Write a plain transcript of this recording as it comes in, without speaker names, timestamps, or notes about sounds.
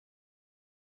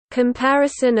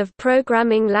Comparison of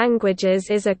programming languages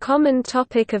is a common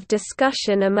topic of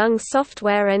discussion among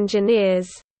software engineers.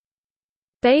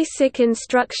 Basic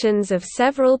instructions of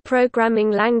several programming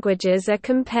languages are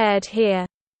compared here.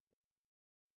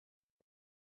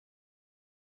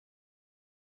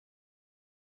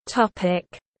 Topic: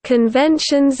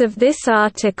 Conventions of this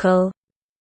article.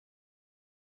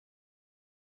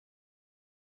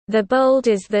 The bold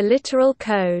is the literal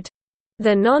code.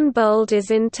 The non-bold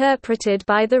is interpreted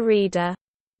by the reader.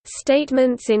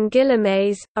 Statements in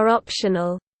guillemets are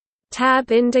optional.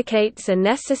 Tab indicates a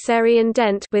necessary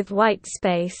indent with white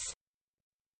space.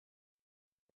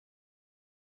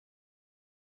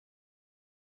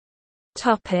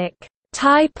 Topic: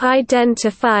 Type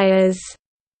identifiers.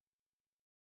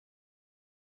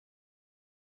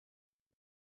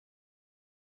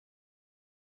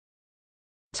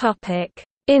 Topic: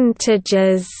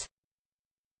 Integers.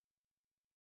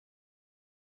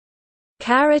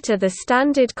 Are the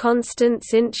standard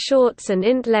constants. Int shorts and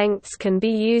int lengths can be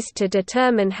used to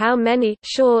determine how many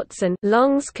shorts and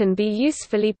longs can be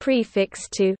usefully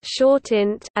prefixed to short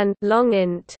int and long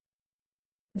int.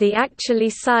 The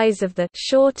actually size of the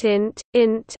short int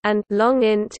and long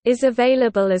int is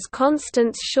available as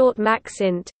constants short max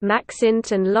int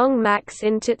and long max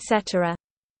int etc.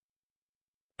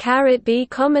 B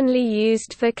commonly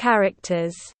used for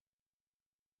characters.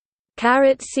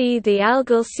 C. The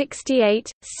ALGOL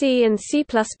 68, C and C++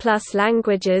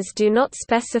 languages do not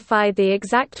specify the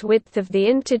exact width of the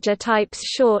integer types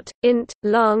short, int,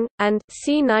 long, and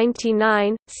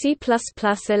C99,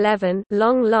 C++11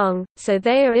 long, so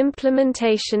they are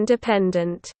implementation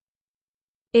dependent.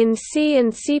 In C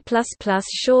and C++,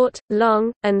 short,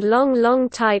 long, and long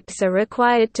types are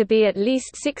required to be at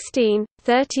least 16,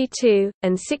 32,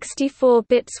 and 64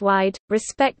 bits wide,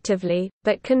 respectively,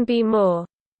 but can be more.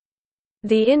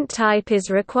 The int type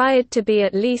is required to be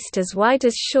at least as wide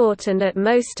as short and at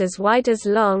most as wide as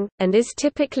long, and is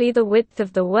typically the width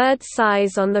of the word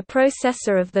size on the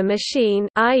processor of the machine,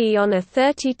 i.e. on a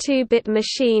 32-bit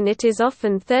machine it is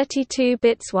often 32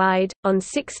 bits wide, on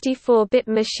 64-bit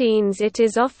machines it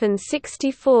is often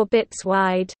 64 bits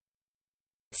wide.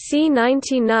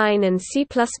 C99 and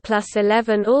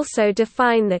C++11 also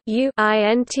define the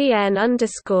UINTN_T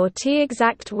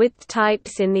exact width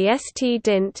types in the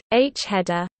stdint, h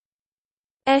header.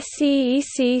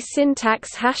 SEEC syntax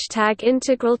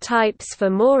 #integral types for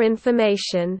more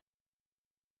information.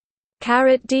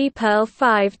 D. Perl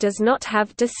 5 does not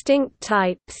have distinct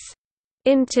types.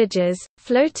 Integers,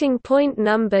 floating point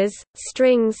numbers,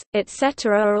 strings,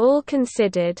 etc. are all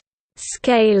considered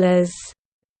scalars.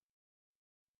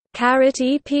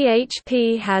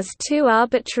 ePHP has two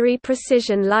arbitrary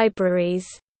precision libraries.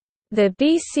 The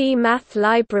BC Math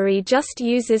library just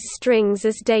uses strings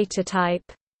as datatype.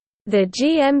 The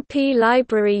GMP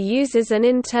library uses an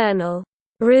internal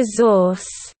resource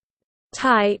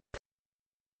type.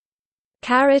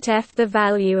 F. The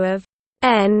value of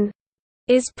n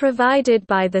is provided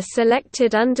by the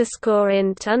selected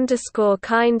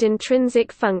 _int_kind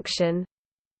intrinsic function.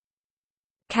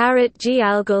 G.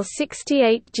 ALGOL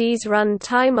 68G's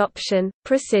run-time option,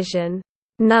 precision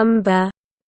number,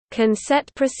 can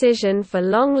set precision for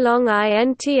long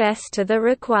ints to the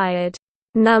required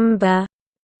number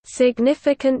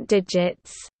significant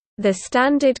digits. The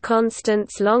standard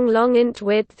constants long int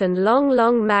width and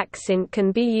long max int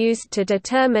can be used to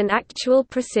determine actual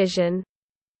precision.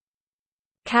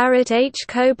 H.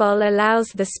 COBOL allows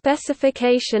the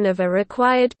specification of a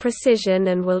required precision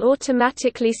and will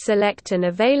automatically select an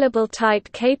available type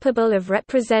capable of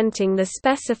representing the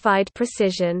specified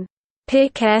precision.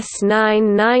 PIC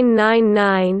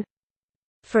S9999,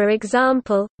 for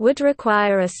example, would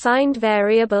require a signed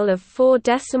variable of 4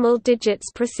 decimal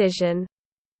digits precision.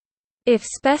 If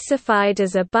specified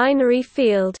as a binary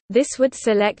field, this would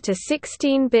select a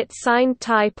 16-bit signed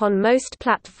type on most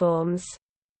platforms.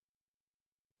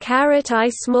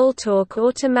 I. Smalltalk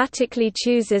automatically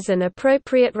chooses an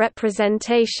appropriate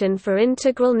representation for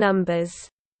integral numbers.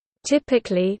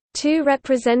 Typically, 2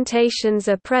 representations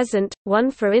are present,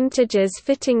 one for integers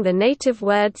fitting the native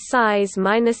word size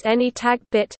minus any tag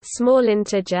bit small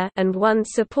integer and one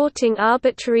supporting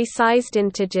arbitrary sized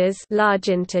integers large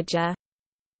integer.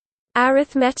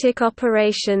 Arithmetic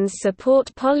operations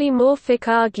support polymorphic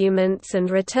arguments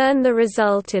and return the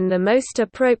result in the most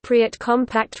appropriate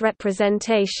compact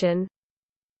representation.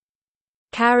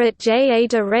 J.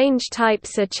 Ada range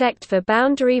types are checked for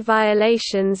boundary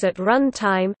violations at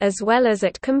runtime as well as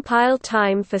at compile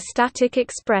time for static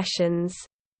expressions.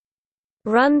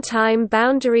 Runtime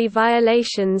boundary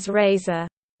violations raise a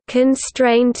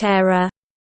constraint error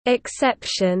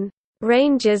exception.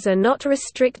 Ranges are not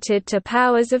restricted to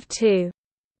powers of 2.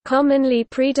 Commonly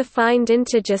predefined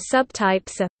integer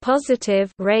subtypes are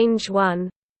positive range 1,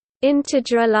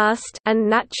 integer last, and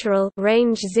natural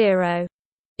range 0.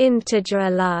 Integer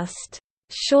last.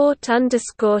 Short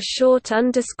underscore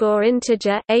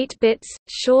integer 8 bits,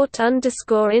 short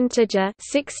underscore integer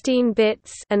 16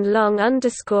 bits, and long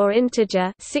underscore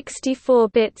integer 64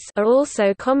 bits are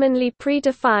also commonly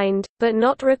predefined, but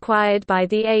not required by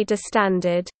the Ada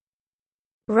standard.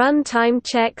 Runtime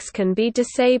checks can be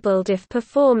disabled if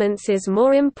performance is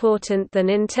more important than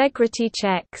integrity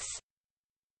checks.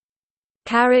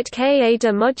 K-Ada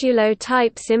modulo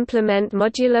types implement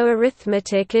modulo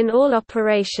arithmetic in all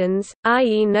operations,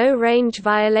 i.e. no range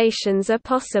violations are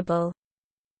possible.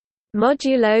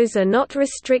 Modulos are not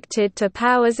restricted to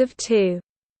powers of 2.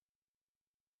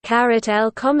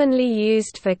 L commonly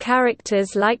used for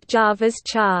characters like Java's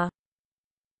char.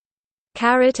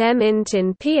 Int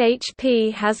in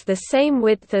PHP has the same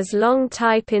width as long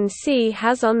type in C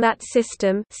has on that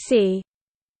system C.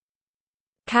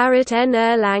 N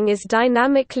Erlang is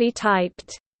dynamically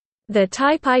typed. The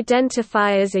type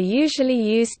identifiers are usually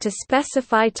used to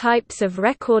specify types of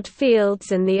record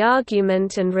fields and the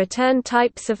argument and return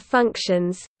types of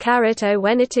functions, O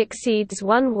when it exceeds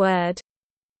one word.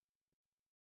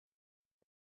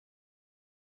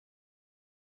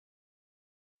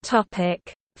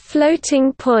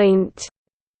 Floating point.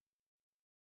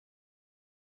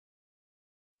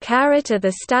 Are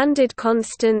the standard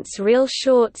constants. Real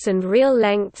shorts and real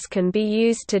lengths can be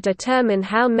used to determine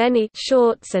how many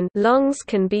shorts and longs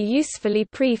can be usefully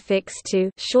prefixed to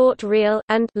short real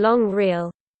and long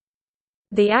real.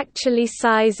 The actually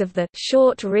size of the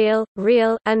short real,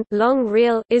 and long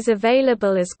real is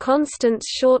available as constants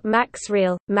short max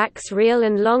real,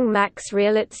 and long max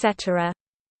real, etc.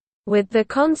 With the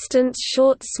constants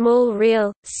short small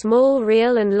real,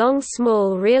 and long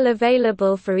small real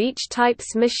available for each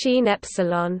type's machine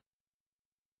epsilon.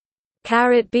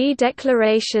 B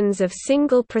declarations of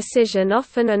single precision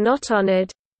often are not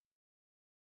honored.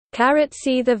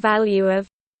 C the value of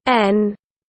n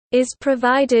is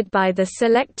provided by the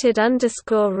selected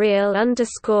 _real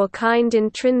kind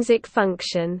intrinsic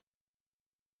function.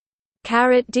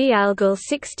 D algol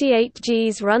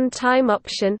 68G's runtime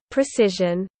option,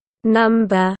 precision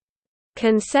number,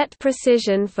 can set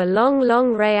precision for long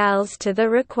reals to the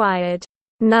required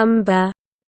number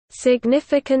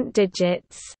significant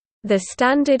digits. The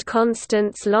standard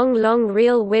constants long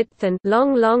real width and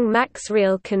long max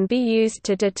real can be used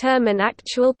to determine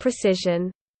actual precision.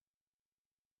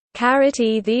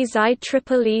 E these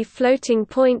IEEE floating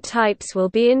point types will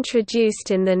be introduced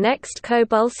in the next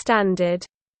COBOL standard.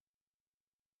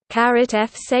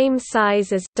 F same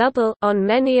size as double on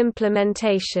many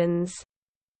implementations.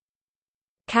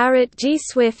 G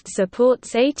Swift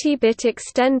supports 80-bit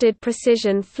extended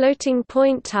precision floating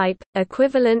point type,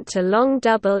 equivalent to long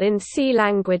double in C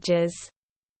languages.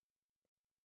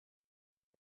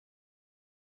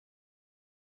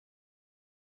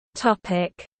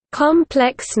 Topic: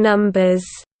 Complex numbers.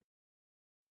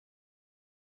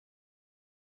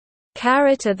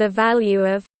 The value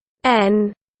of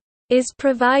n is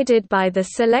provided by the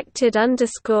selected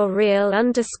 _real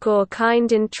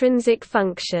kind intrinsic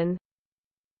function.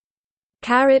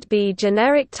 B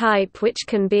generic type which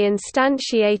can be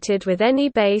instantiated with any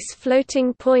base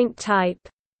floating point type.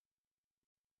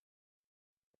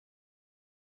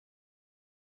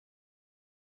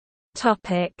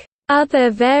 Other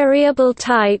variable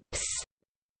types.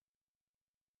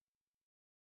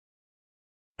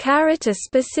 Are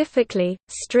specifically,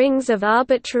 strings of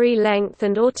arbitrary length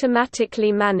and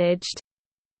automatically managed.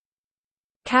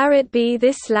 B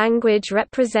this language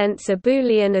represents a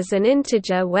Boolean as an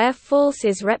integer where false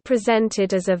is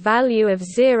represented as a value of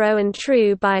 0 and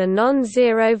true by a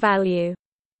non-zero value.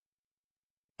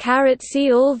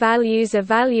 C all values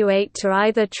evaluate to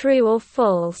either true or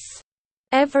false.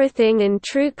 Everything in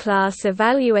true class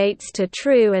evaluates to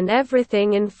true and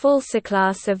everything in false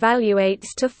class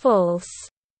evaluates to false.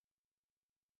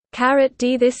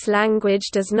 D this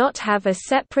language does not have a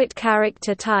separate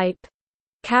character type.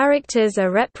 Characters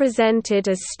are represented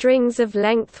as strings of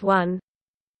length 1.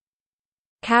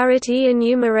 E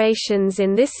enumerations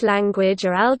in this language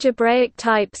are algebraic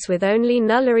types with only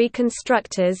nullary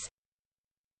constructors.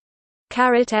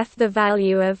 F the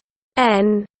value of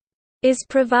n is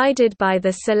provided by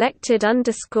the selected int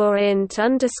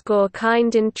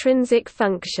kind intrinsic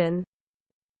function.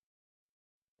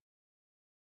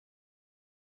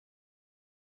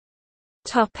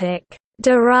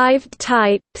 Derived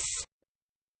types.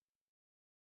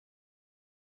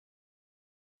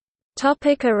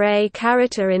 Topic array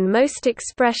character. In most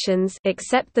expressions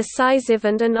except the sizeif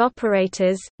and AND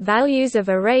operators, values of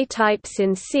array types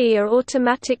in C are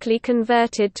automatically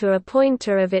converted to a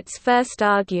pointer of its first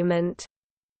argument.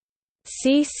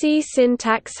 See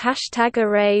syntax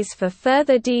 #arrays for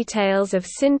further details of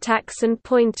syntax and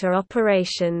pointer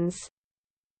operations.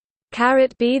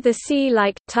 B. The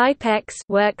C-like type X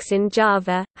works in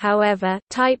Java, however,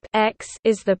 type X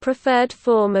is the preferred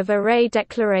form of array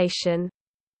declaration.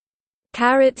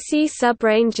 C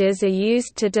subranges are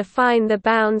used to define the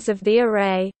bounds of the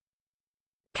array.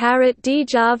 D.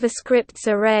 JavaScript's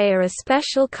array are a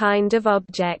special kind of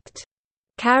object.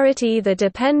 E. The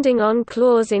depending on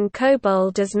clause in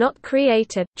COBOL does not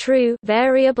create a true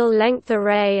variable length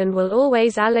array and will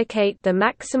always allocate the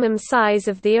maximum size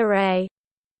of the array.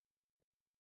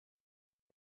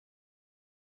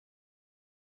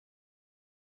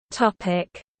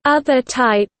 Other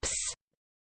types.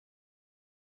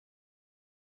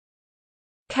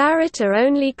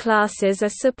 Character-only classes are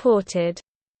supported.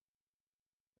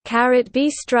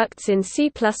 B. Structs in C++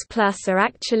 are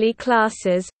actually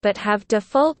classes, but have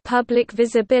default public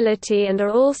visibility and are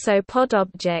also pod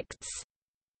objects.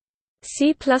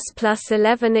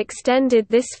 C++11 extended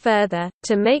this further,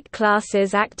 to make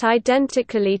classes act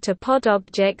identically to pod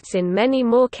objects in many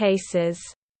more cases.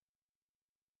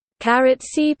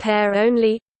 C.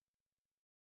 Pair-only.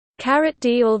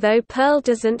 D. Although Perl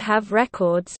doesn't have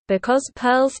records, because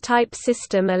Perl's type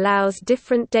system allows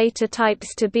different data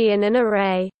types to be in an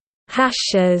array,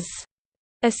 hashes,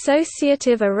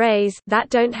 associative arrays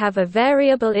that don't have a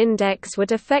variable index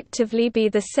would effectively be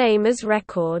the same as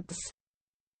records.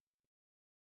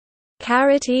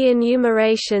 E.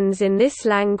 Enumerations in this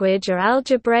language are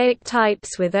algebraic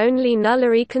types with only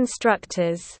nullary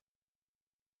constructors.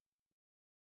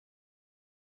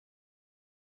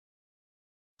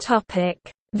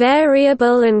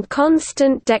 Variable and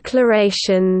constant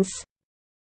declarations.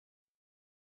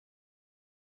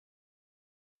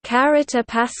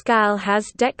 Pascal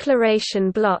has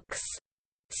declaration blocks.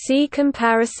 See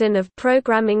comparison of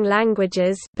programming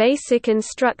languages, basic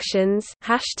instructions,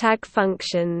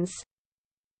 #functions.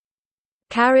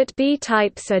 B.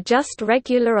 Types are just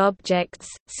regular objects,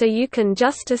 so you can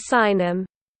just assign them.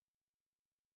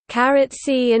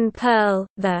 C. In Perl,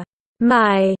 the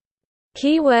my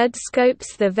keyword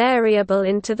scopes the variable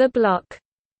into the block.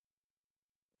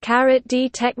 D.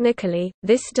 Technically,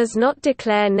 this does not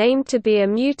declare name to be a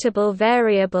mutable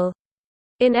variable.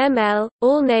 In ML,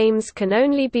 all names can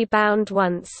only be bound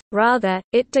once, rather,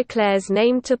 it declares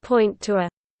name to point to a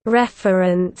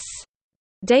reference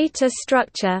data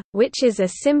structure, which is a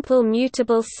simple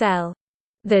mutable cell.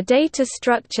 The data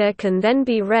structure can then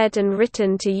be read and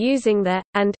written to using the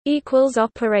and equals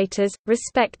operators,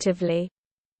 respectively.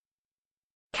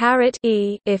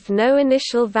 E. If no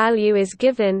initial value is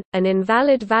given, an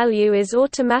invalid value is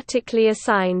automatically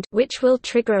assigned, which will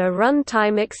trigger a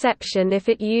runtime exception if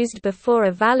it used before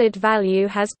a valid value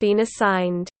has been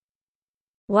assigned.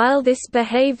 While this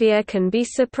behavior can be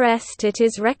suppressed, it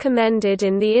is recommended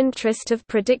in the interest of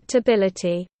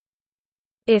predictability.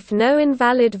 If no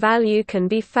invalid value can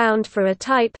be found for a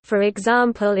type, for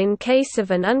example in case of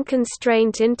an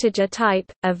unconstrained integer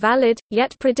type, a valid,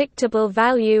 yet predictable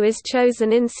value is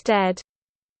chosen instead.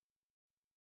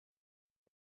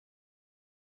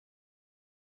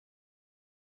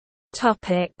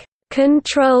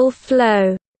 Control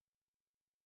flow.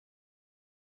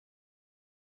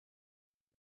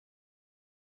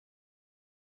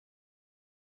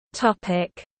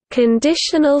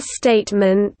 Conditional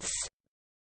statements.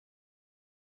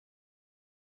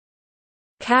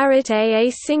 A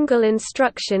single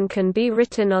instruction can be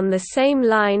written on the same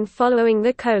line following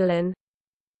the colon.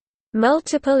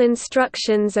 Multiple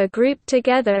instructions are grouped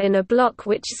together in a block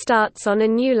which starts on a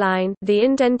new line. The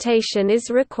indentation is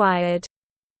required.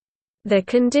 The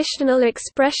conditional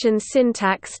expression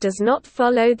syntax does not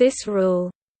follow this rule.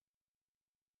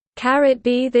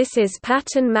 B. This is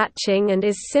pattern matching and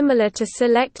is similar to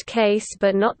select case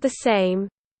but not the same.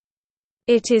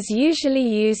 It is usually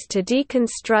used to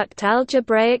deconstruct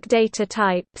algebraic data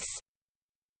types.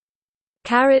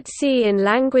 C. In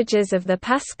languages of the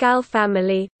Pascal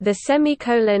family, the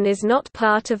semicolon is not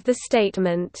part of the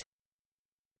statement.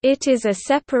 It is a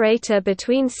separator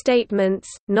between statements,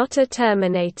 not a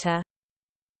terminator.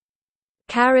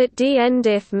 D.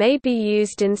 Endif may be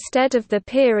used instead of the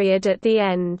period at the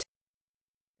end.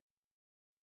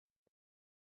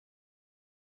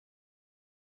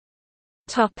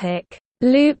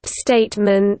 Loop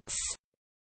statements.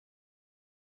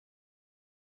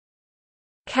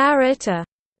 A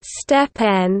step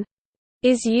n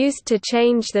is used to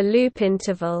change the loop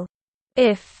interval.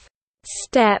 If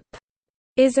step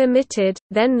is omitted,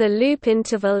 then the loop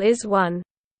interval is 1.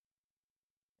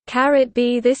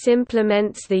 (b) This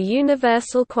implements the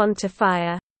universal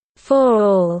quantifier for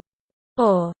all,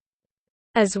 or,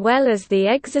 as well as the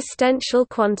existential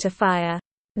quantifier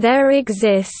there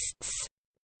exists,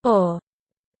 or.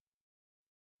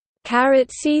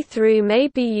 C through may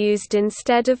be used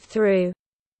instead of through.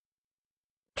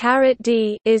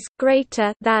 D is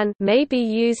greater than may be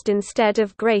used instead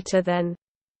of greater than.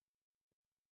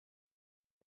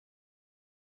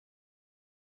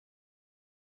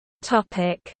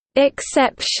 Topic: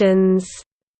 Exceptions.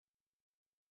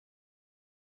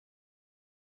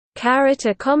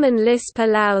 A common Lisp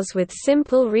allows with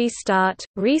simple restart,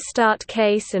 restart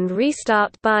case and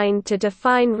restart bind to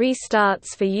define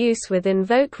restarts for use with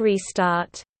invoke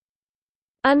restart.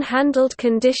 Unhandled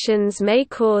conditions may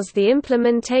cause the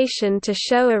implementation to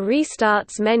show a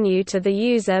restarts menu to the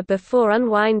user before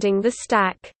unwinding the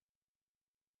stack.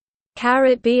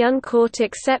 B uncaught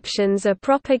exceptions are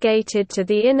propagated to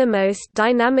the innermost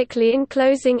dynamically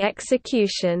enclosing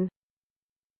execution.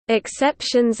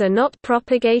 Exceptions are not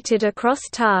propagated across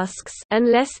tasks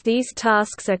unless these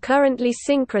tasks are currently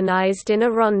synchronized in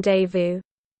a rendezvous.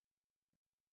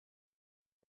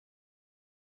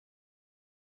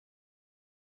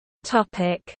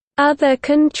 Other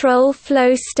control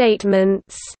flow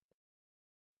statements.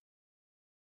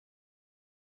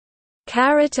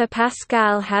 A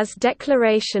Pascal has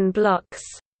declaration blocks.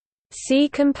 See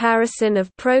comparison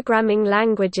of programming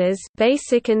languages,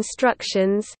 basic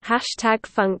instructions,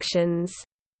 #functions.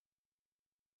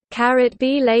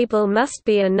 B label must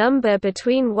be a number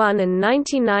between 1 and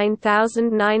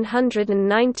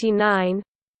 99,999.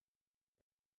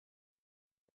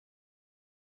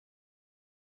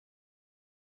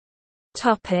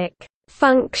 Topic: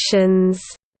 Functions.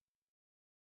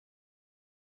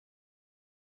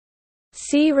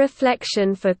 See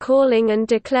reflection for calling and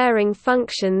declaring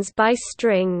functions by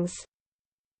strings.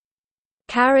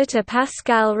 A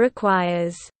Pascal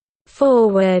requires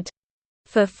forward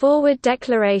for forward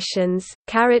declarations.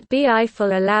 B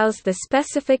Eiffel allows the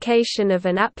specification of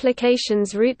an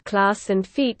application's root class and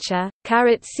feature.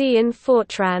 C in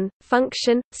Fortran,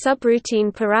 function,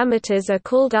 subroutine parameters are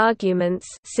called arguments.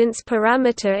 Since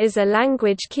parameter is a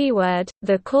language keyword,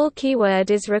 the call keyword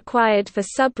is required for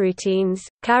subroutines.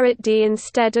 D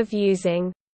instead of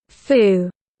using foo,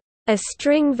 a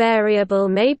string variable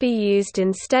may be used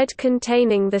instead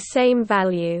containing the same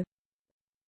value.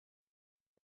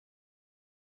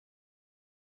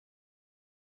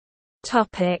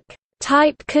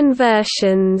 Type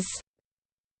conversions.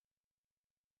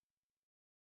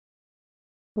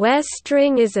 Where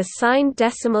string is a signed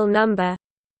decimal number.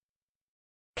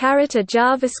 A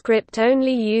JavaScript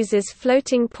only uses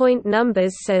floating point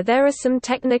numbers, so there are some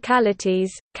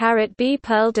technicalities. B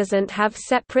Perl doesn't have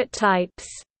separate types.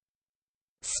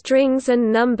 Strings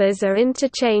and numbers are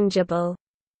interchangeable.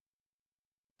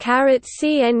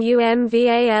 C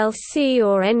NUMVALC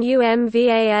or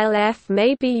NUMVALF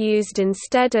may be used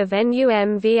instead of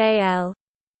NUMVAL.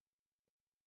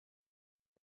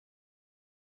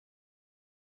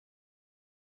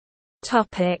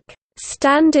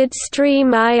 Standard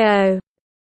stream I/O.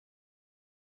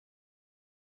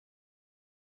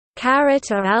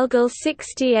 Or ALGOL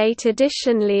 68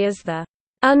 additionally as the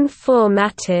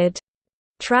unformatted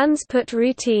transput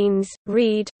routines,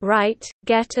 read, write,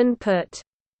 get and put.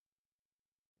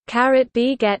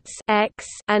 B gets X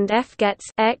and F gets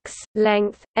X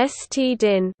length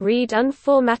stdin read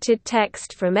unformatted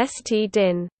text from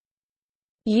stdin.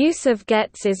 Use of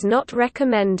gets is not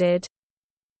recommended.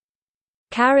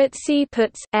 C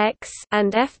puts X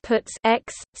and F puts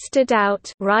X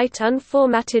stdout write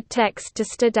unformatted text to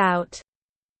stdout.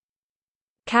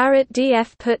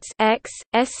 Df puts X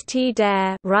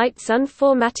stdir writes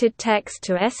unformatted text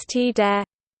to stdir.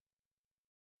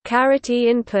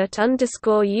 Input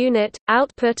 _unit,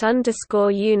 output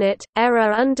 _unit,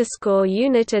 error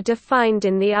 _unit are defined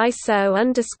in the ISO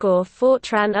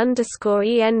 _Fortran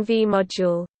 _env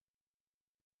module.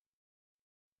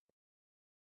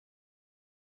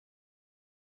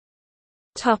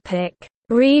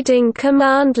 Reading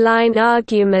command line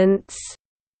arguments.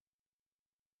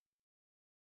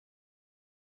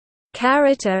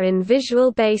 In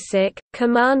Visual Basic,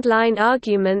 command line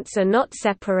arguments are not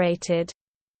separated.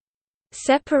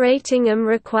 Separating them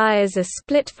requires a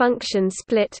split function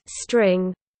split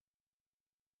string.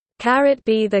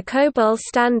 B The COBOL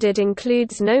standard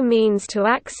includes no means to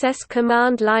access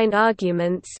command line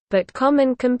arguments, but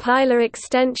common compiler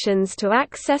extensions to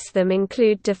access them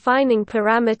include defining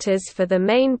parameters for the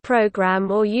main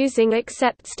program or using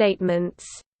except statements.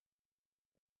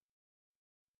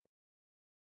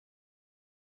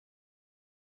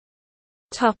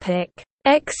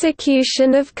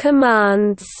 Execution of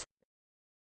commands.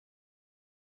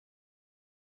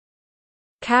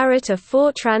 ℏ or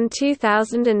Fortran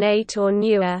 2008 or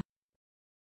newer.